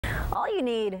All you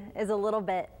need is a little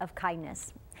bit of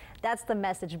kindness. That's the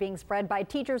message being spread by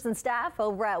teachers and staff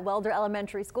over at Welder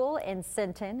Elementary School in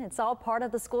Sinton. It's all part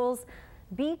of the school's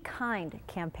Be Kind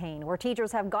campaign, where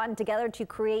teachers have gotten together to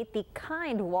create the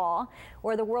Kind Wall,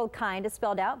 where the word kind is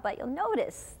spelled out, but you'll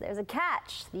notice there's a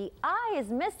catch. The I is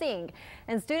missing,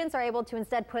 and students are able to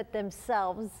instead put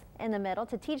themselves in the middle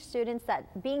to teach students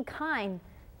that being kind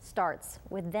starts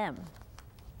with them.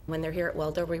 When they're here at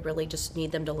Welder, we really just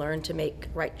need them to learn to make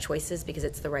right choices because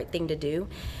it's the right thing to do,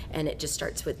 and it just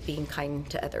starts with being kind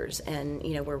to others. And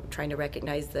you know, we're trying to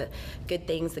recognize the good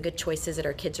things, the good choices that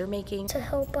our kids are making. To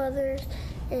help others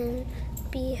and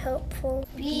be helpful.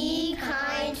 Be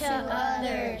kind to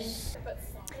others.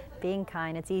 Being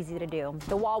kind, it's easy to do.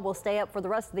 The wall will stay up for the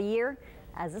rest of the year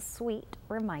as a sweet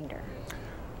reminder.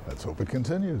 Let's hope it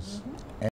continues.